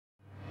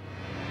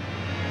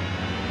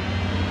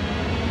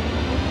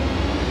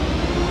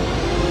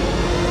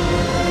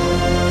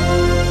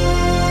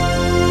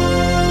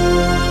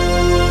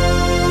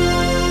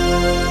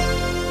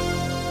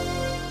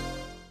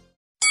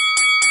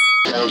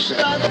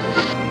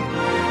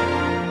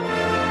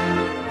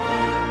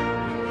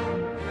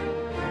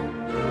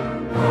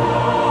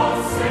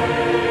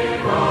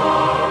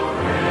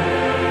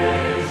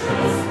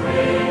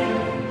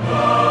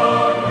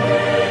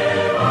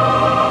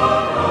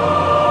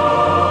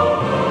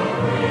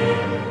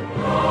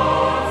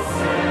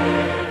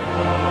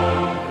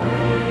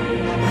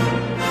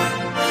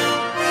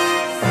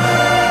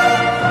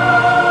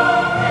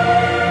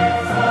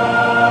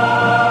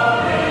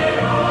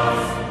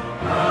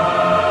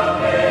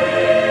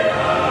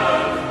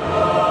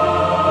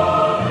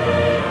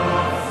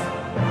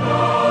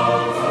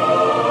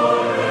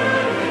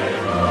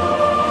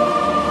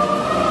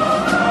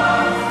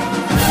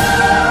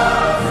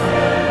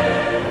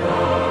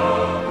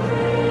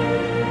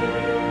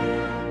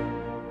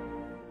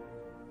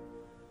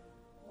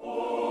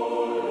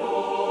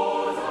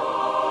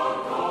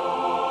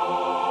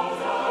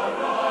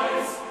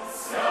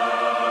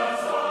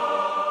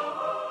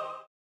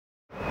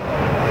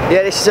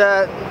Yeah, this is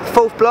a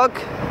fourth vlog.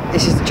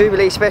 This is the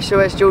Jubilee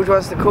special, as George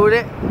wants to call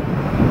it.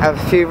 I have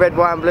a few red,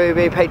 white and blue,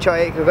 be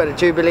patriotic. We've got the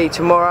Jubilee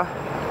tomorrow.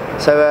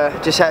 So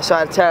just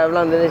outside the Tower of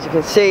London, as you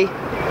can see.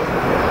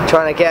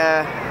 Trying to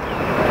get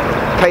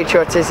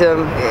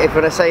patriotism, if I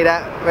want to say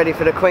that, ready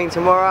for the Queen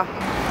tomorrow.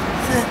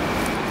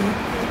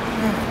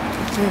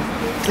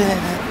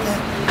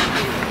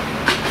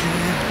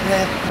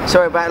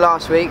 Sorry about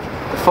last week.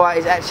 The fight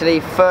is actually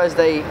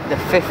Thursday the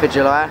 5th of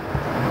July.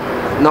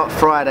 Not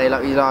Friday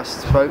like we last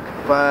spoke,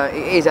 but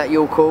it is at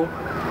your call.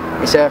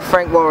 It's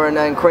Frank Warren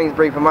and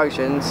Queensbury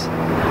Promotions,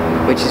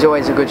 which is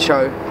always a good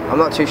show. I'm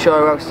not too sure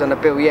who else is on the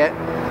bill yet,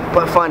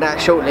 but I'll find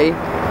out shortly.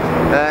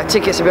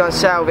 Tickets will be on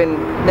sale in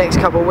next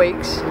couple of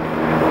weeks,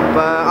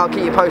 but I'll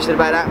keep you posted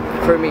about that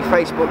through my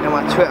Facebook and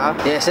my Twitter.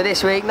 Yeah, so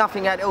this week,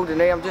 nothing out of the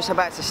ordinary. I'm just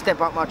about to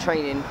step up my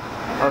training,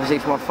 obviously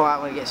for my fight. I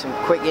want to get some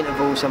quick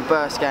intervals, some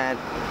burst scan,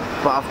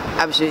 but I've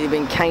absolutely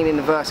been caning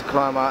the Versa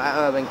Climber at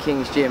Urban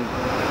King's Gym.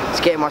 It's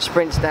getting my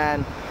sprints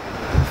down,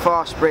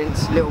 fast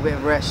sprints, little bit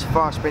of rest,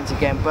 fast sprints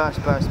again, burst,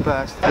 burst,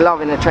 burst.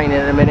 Loving the training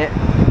at the minute.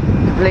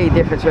 Completely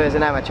different to as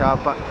an amateur,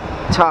 but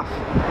tough.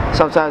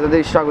 Sometimes I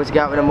do struggle to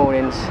get up in the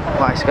mornings,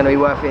 but it's going to be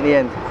worth it in the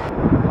end.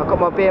 I got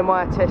my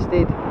BMI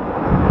tested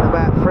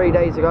about 3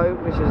 days ago,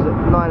 which was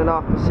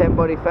 9.5%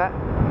 body fat,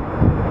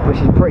 which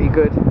is pretty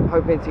good.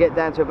 Hoping to get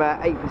down to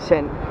about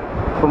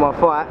 8% for my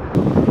fight.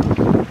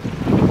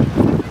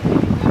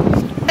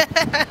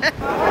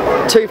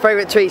 Two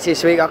favourite tweets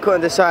this week. I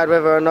couldn't decide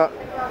whether or not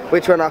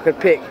which one I could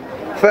pick.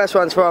 First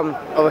one's from,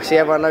 obviously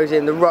everyone knows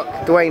him, The Rock,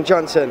 Dwayne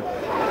Johnson.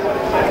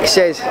 He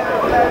says,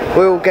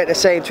 we all get the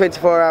same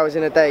 24 hours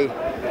in a day.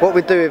 What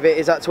we do with it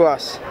is up to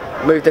us.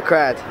 Move the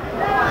crowd.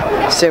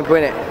 Simple,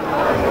 innit?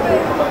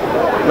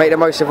 Make the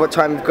most of what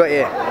time we've got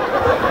here.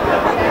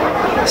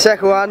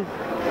 Second one,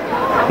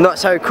 not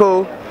so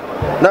cool,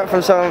 not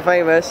from someone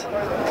famous.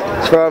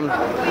 It's from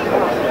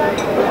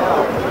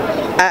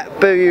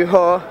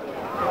 @BooYouWhore,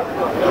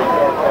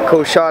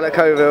 called Charlotte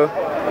Coville.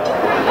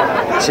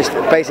 It's just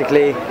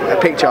basically a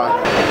picture.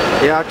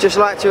 Yeah, I'd just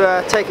like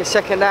to take a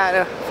second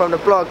out from the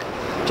blog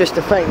just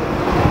to thank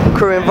the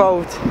crew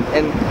involved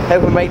in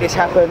helping make this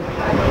happen.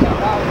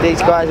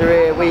 These guys are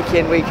here week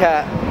in, week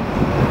out.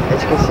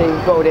 As you can see,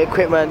 we've got all the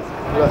equipment,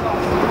 we've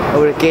got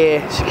all the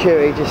gear,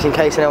 security, just in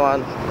case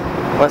anyone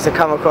wants to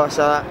come across.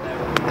 I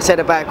said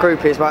about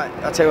groupies, but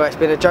I'll tell you what, it's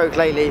been a joke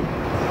lately.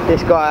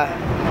 This guy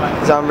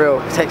is unreal,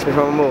 protects me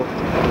from them all.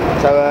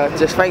 So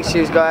just thanks to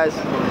you guys,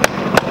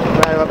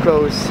 round of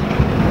applause,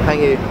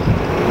 thank you.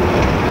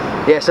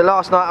 Yeah, so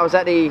last night I was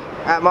at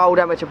my old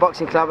amateur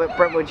boxing club at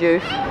Brentwood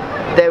Youth.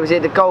 There was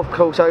at the golf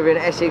course over in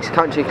Essex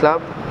Country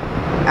Club.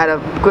 Had a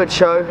good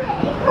show,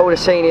 all the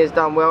seniors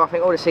done well, I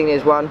think all the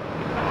seniors won.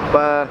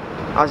 But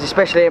I was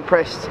especially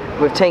impressed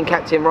with team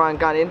captain Ryan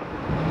Gunning,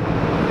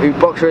 who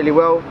boxed really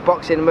well,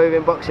 boxing and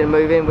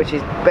moving, which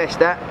is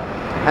best at.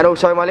 And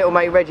also my little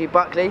mate Reggie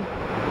Buckley.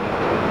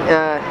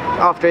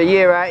 After a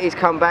year out, he's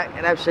come back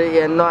and absolutely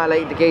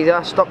annihilated the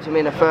geezer, stopped him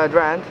in the third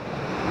round.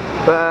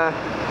 But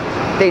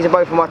these are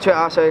both on my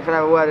Twitter, so if you can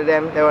have a word of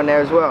them, they're on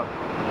there as well.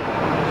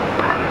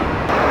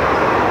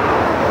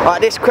 Right,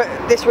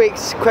 this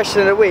week's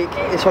question of the week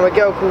is from a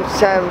girl called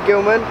Sam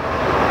Gilman.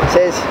 It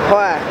says,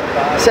 hi,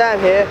 Sam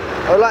here.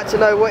 I would like to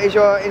know, what is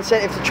your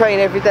incentive to train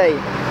every day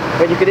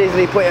when you could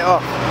easily put it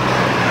off?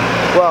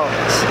 Well,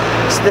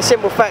 it's the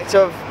simple fact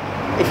of,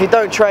 if you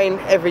don't train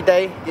every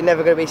day, you're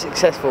never going to be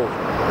successful.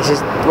 This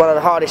is one of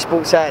the hardest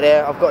sports out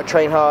there. I've got to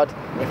train hard.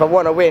 If I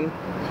want to win,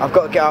 I've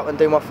got to get up and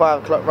do my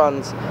 5 o'clock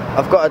runs.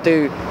 I've got to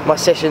do my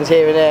sessions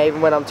here and there, even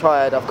when I'm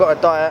tired. I've got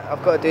to diet,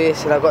 I've got to do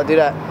this and I've got to do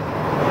that.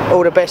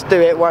 All the best do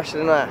it, why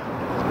shouldn't I?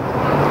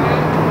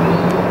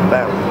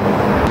 Bam.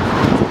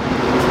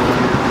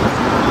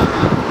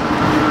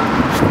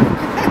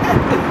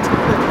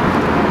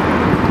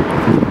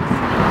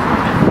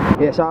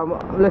 Yeah, so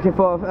I'm looking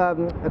for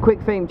a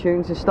quick theme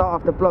tune to start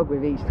off the blog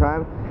with each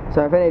time.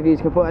 So if any of you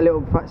can put a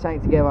little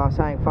something together,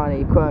 something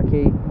funny,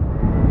 quirky,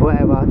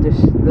 whatever,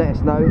 just let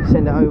us know,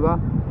 send it over.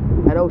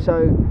 and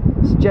also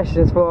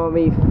suggestions for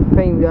me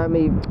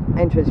me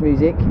entrance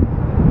music.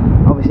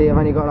 Obviously I've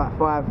only got like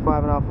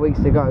 5.5 weeks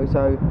to go,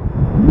 so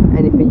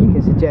anything you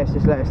can suggest,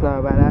 just let us know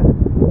about that.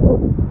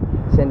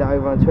 Send it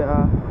over on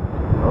Twitter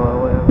or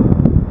whatever.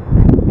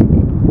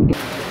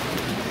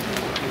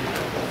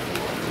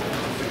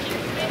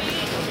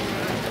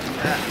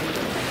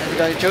 How's it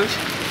going, Jules?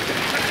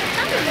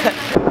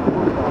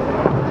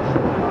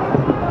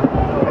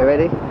 Are you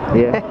ready?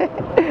 Yeah.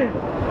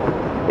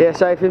 Yeah,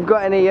 so if you've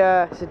got any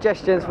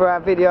suggestions for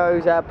our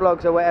videos, our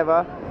blogs or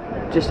whatever,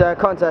 just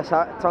contact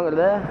us on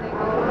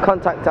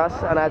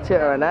our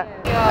Twitter and that.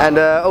 And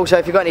also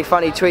if you've got any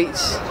funny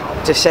tweets,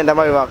 just send them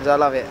over because I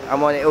love it.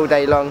 I'm on it all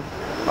day long,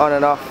 on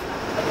and off.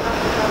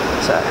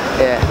 So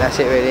yeah, that's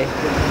it really.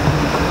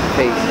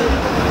 Peace.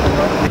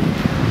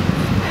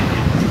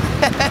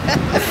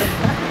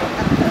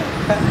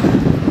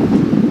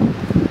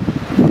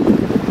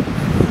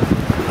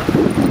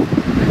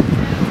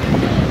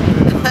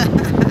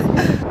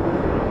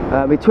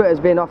 My Twitter's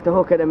been off the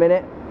hook at the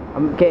minute.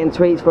 I'm getting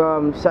tweets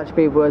from such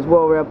people as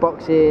Warrior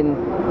Boxing,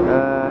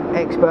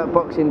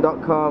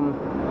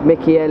 expertboxing.com,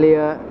 Mickey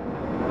Elliott,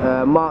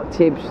 Mark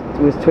Tibbs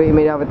was tweeting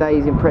me the other day,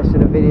 he's impressed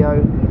with the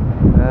video.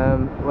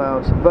 Well,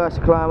 it's Versa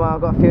Climber, I've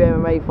got a few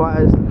MMA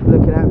fighters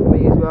looking out for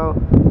me as well.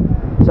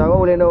 So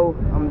all in all,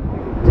 I'm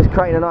just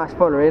creating a nice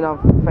following. I'm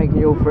thanking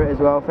you all for it as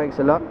well, thanks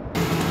a lot.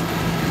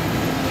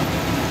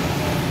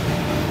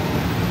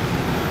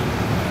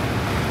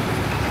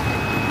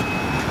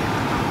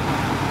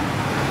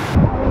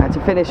 To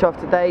finish off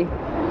today,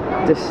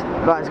 just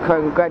like to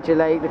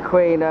congratulate the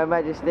Queen, Her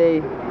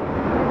Majesty,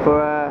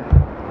 for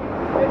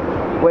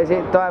what is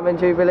it, Diamond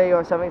Jubilee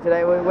or something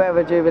today,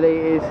 whatever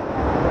Jubilee is.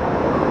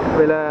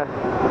 We'll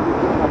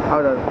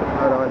hold on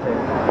one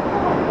second.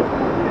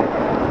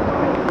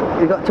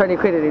 He's got 20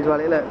 quid in his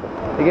wallet, look.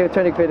 He gave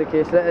 20 quid a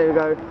kiss, there we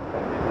go.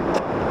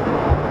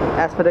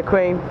 That's for the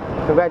Queen,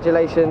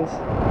 congratulations.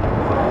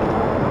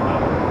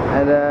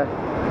 And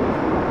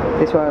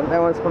this one,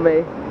 that one's for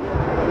me.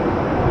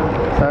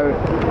 So,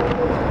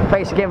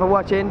 thanks again for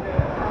watching.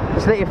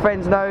 Just let your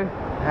friends know,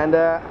 and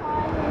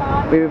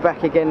we'll be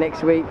back again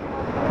next week.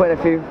 Putting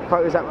a few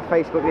photos up on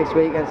Facebook this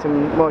week and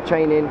some more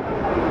training.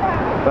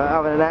 But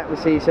other than that, we'll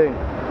see you soon.